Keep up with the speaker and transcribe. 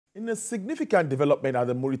In a significant development at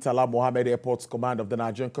the Murtala Mohammed Airport's command of the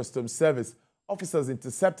Nigerian Customs Service, officers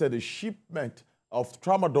intercepted a shipment of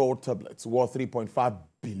Tramadol tablets worth 3.5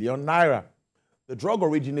 billion naira. The drug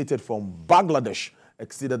originated from Bangladesh,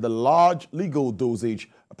 exceeded the large legal dosage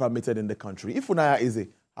permitted in the country. Ifunaya Eze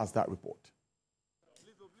has that report.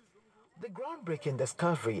 The groundbreaking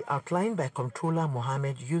discovery outlined by Comptroller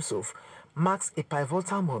Mohammed Yusuf marks a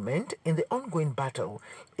pivotal moment in the ongoing battle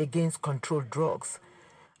against controlled drugs.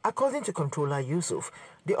 According to Comptroller Yusuf,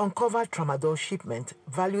 the uncovered tramadol shipment,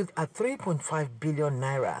 valued at 3.5 billion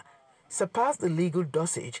naira, surpassed the legal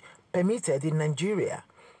dosage permitted in Nigeria.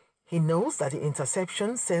 He knows that the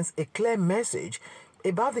interception sends a clear message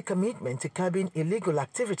about the commitment to curbing illegal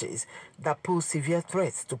activities that pose severe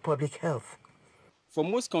threats to public health. For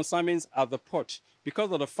most consignments at the port,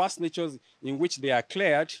 because of the fast natures in which they are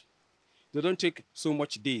cleared, they don't take so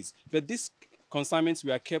much days. But these consignments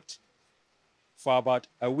were kept for about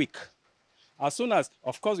a week. As soon as,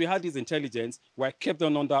 of course, we had this intelligence, we kept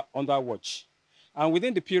them under watch. And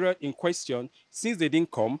within the period in question, since they didn't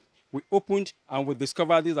come, we opened and we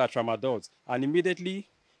discovered these are tramadols. And immediately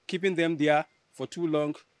keeping them there for too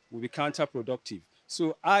long will be counterproductive.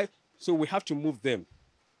 So we have to move them.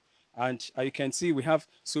 And you can see we have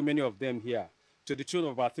so many of them here, to the tune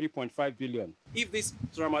of about 3.5 billion. If this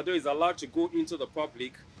tramadol is allowed to go into the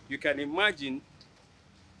public, you can imagine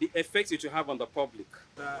the effects it will have on the public.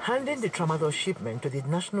 Handing the tramadol shipment to the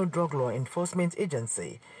National Drug Law Enforcement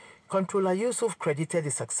Agency, Comptroller Yusuf credited the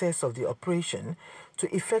success of the operation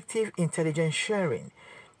to effective intelligence sharing,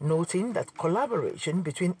 noting that collaboration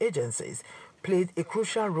between agencies played a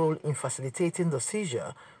crucial role in facilitating the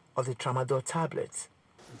seizure of the tramadol tablets.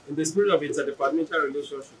 In the spirit of interdepartmental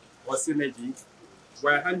relationship or synergy,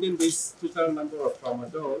 we're handing this total number of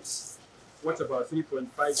tramadols, worth about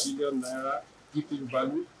 3.5 billion naira, giving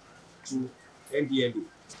value to NDLA.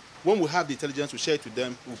 When we have the intelligence, we share it with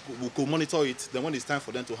them, we could monitor it, then when it's time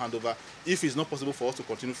for them to hand over, if it's not possible for us to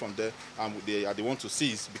continue from there, and they want to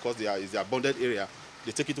seize because it's their bonded area,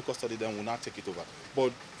 they take it to custody, then we'll not take it over.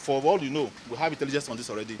 But for all you know, we have intelligence on this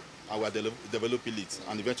already, and we're developing it,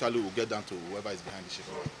 and eventually we'll get down to whoever is behind the ship.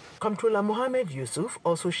 Comptroller Mohammed Yusuf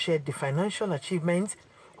also shared the financial achievements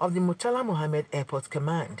of the Murtala Mohammed Airport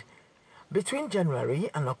Command. Between January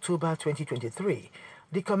and October 2023,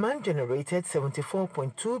 the command generated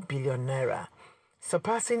 74.2 billion naira,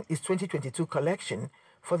 surpassing its 2022 collection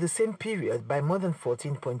for the same period by more than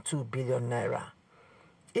 14.2 billion naira.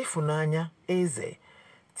 Ifunanya Eze,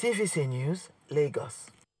 TVC News, Lagos.